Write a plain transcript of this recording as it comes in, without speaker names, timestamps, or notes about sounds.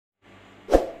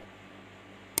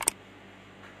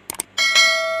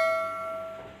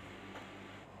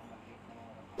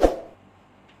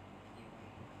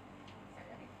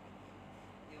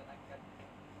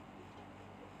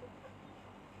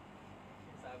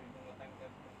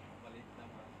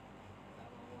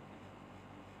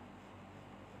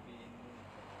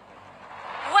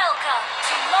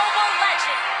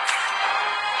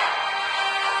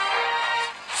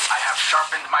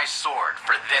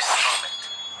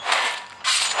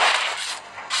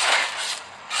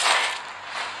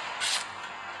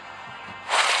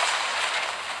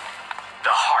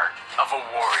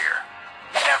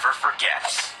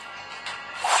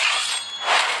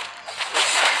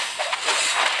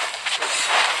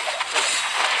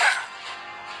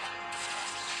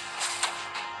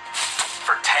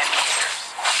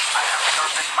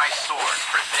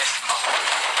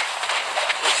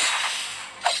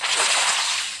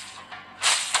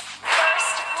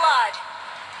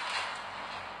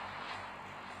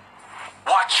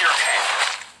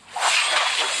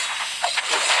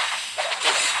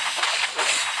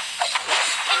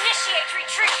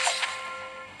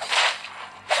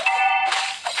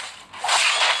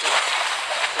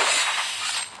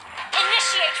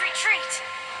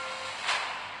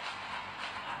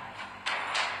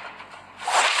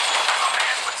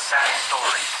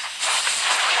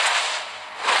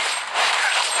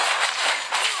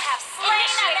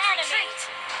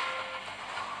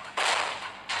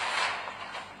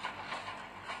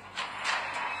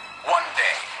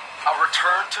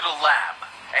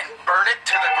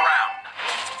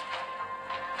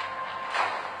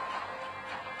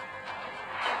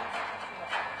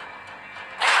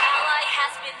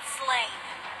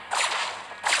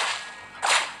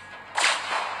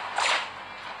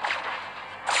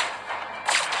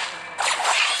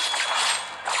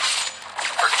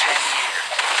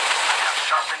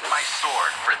sharpened my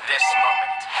sword for this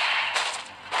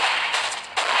moment.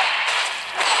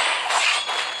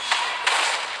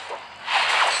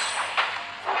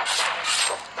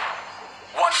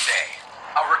 One day,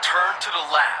 I'll return to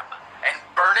the lab and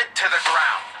burn it to the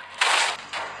ground.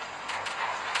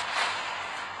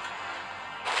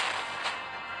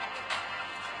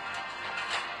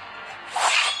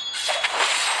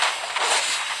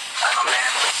 I'm a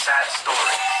man with sad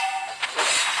stories.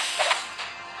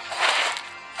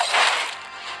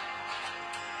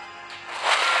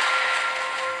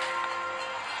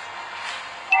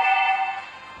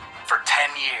 For 10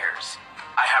 years,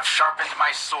 I have sharpened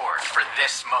my sword for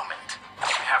this moment. I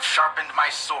have sharpened my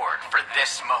sword for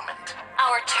this moment.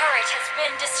 Our turret has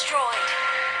been destroyed.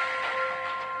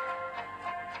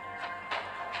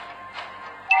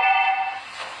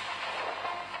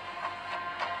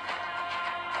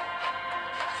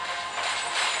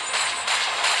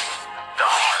 The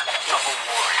heart of a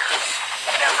warrior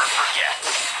never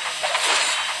forgets.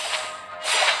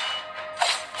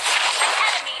 An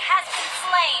enemy has been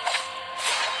slain.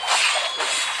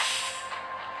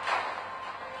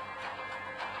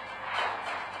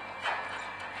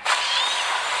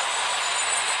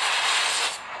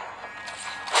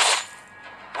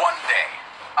 One day,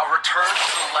 I'll return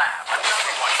to the lab.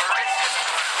 Another one fights to the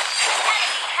ground. An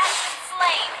enemy has been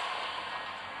slain.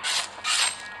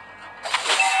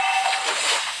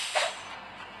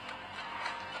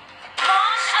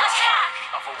 Launch attack.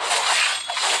 Of a warrior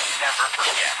never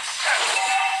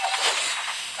forgets.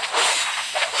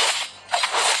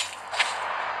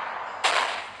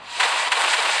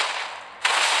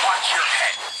 Watch your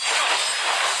head.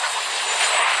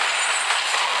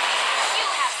 You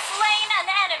have slain an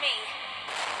enemy.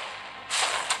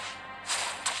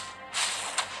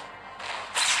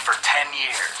 For 10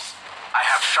 years, I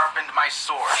have sharpened my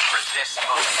sword for this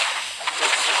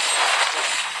moment.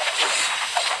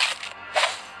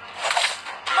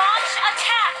 Launch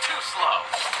attack. Too slow.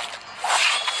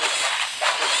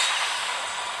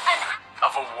 An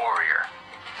Of a warrior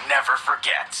never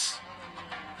forgets.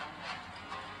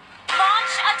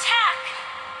 launch attack.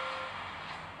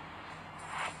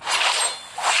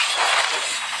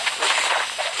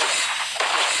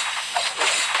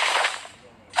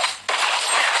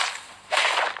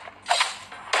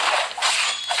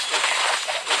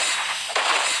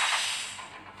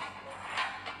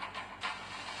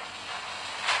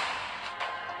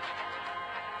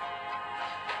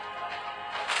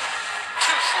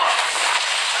 Too slow.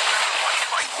 Another one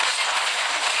fights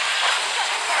to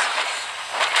the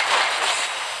ground.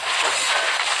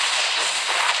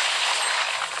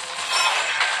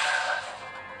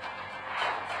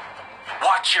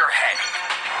 Watch your head.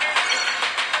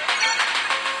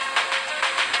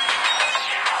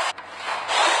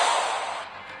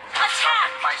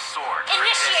 Attack. My sword for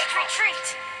Initiate this moment. retreat.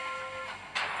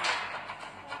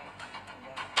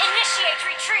 Initiate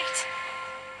retreat.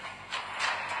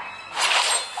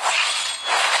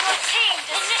 Your team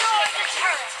destroyed the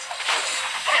turret.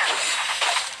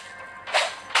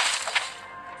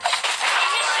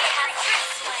 Initiate retreat.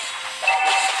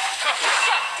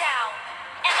 Shut down.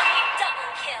 Enemy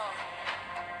double kill.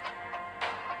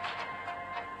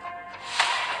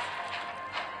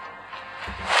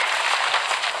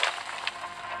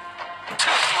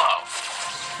 Too slow.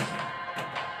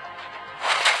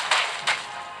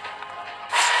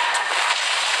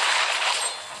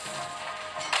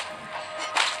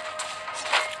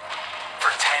 For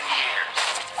 10 years,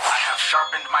 I have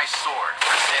sharpened my sword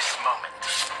for this moment.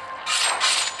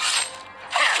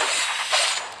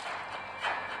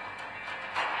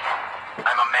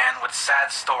 I'm a man with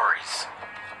sad stories.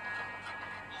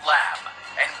 Lab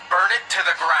and burn it to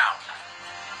the ground.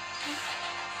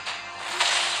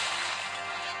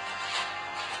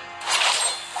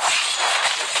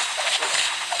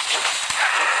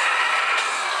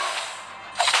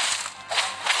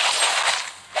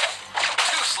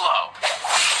 Too slow.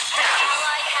 An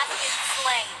ally has been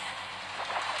slain.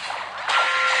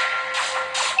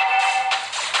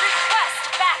 Request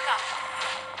backup.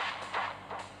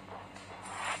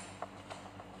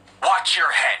 Watch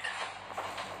your head.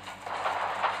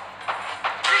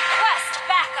 Request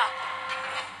backup.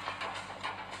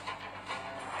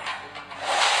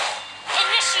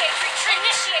 Initiate retreat.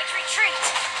 Initiate retreat.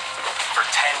 For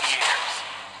 10 years,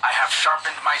 I have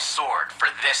sharpened my sword for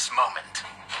this moment.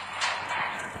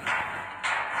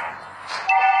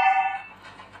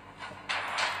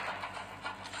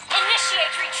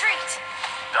 Initiate retreat.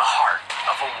 The heart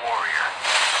of a warrior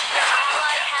never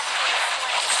Ally forgets. has been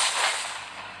slain.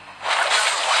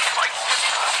 Another one fights to the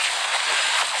ground.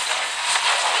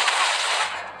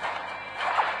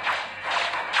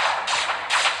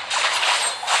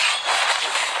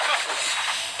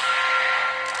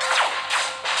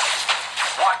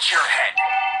 Watch your head.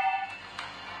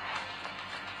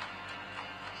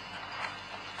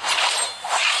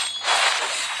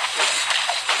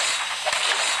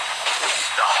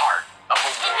 The heart of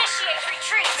a warrior Initiate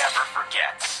retreat. never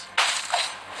forgets.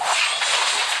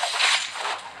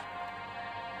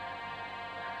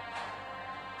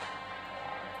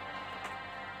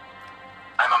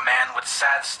 I'm a man with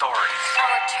sad stories.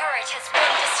 Our turret has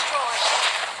been destroyed.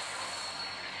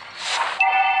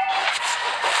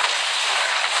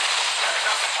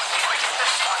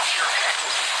 Watch your head.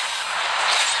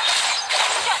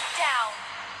 Shut down.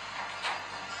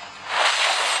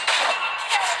 An enemy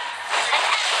has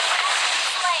been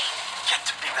slain. Get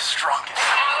to be the strongest.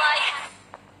 Ally.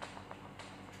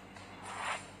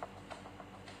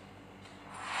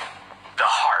 The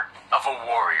heart of a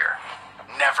warrior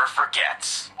never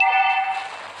forgets.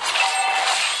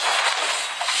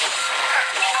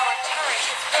 Our turret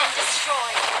has been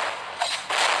destroyed.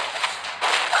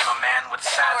 I'm a man with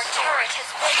sad Our stories. turret has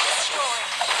been destroyed.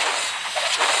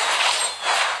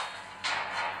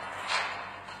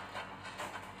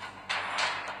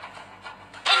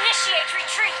 Initiate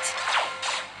retreat.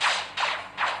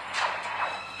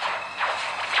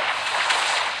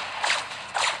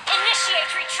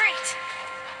 Initiate retreat.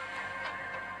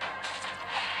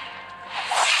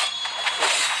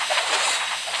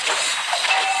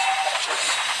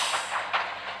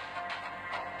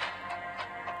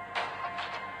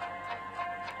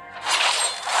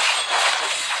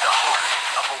 The heart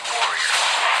of a warrior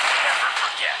never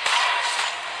forgets.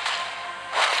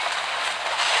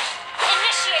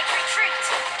 Initiate retreat.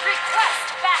 Request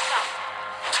backup.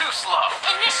 Too slow.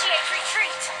 Initiate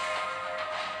retreat.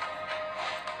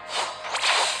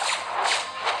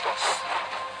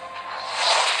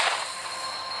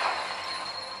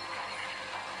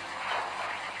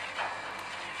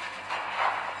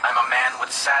 I'm a man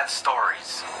with sad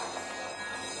stories.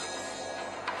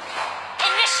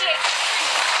 Initiate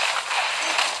retreat.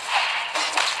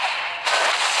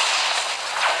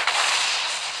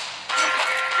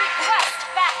 Request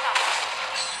backup.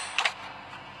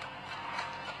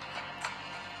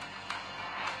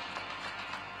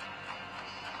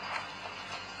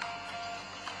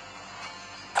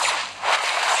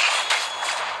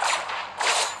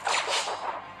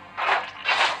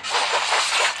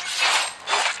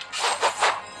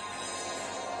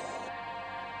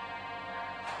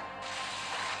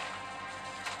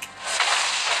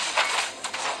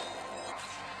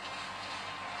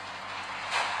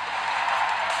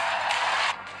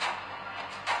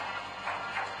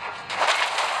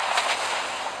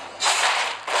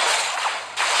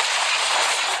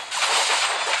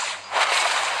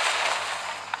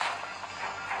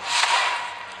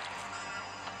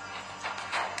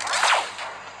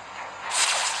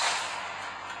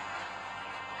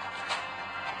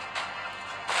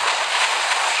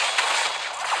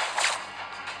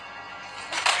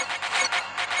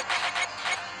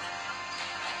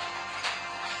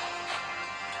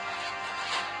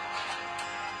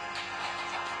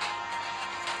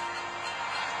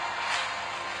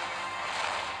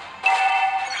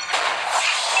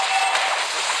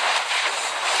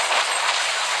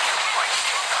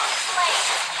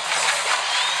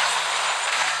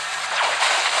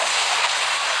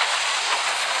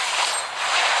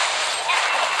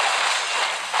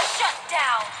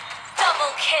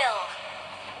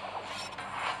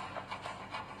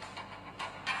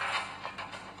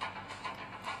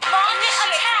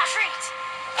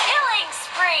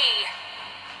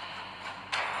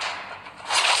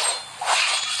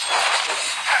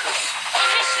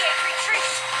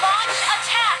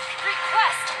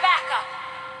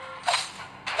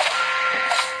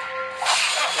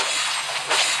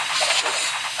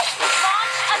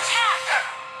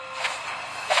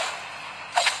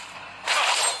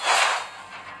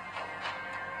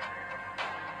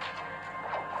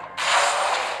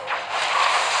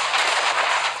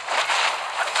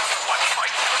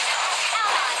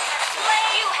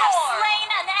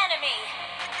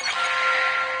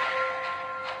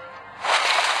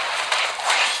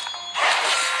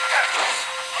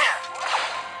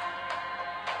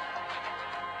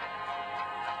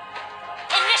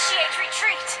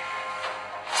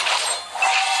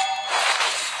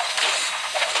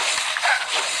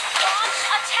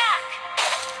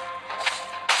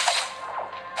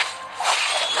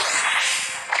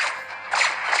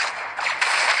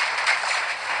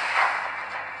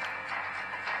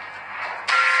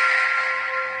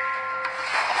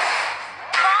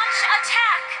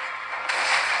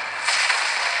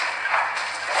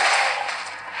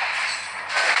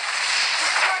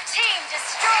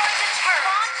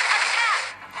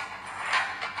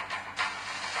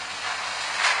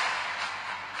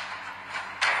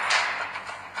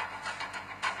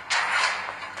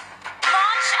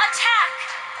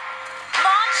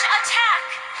 Attack!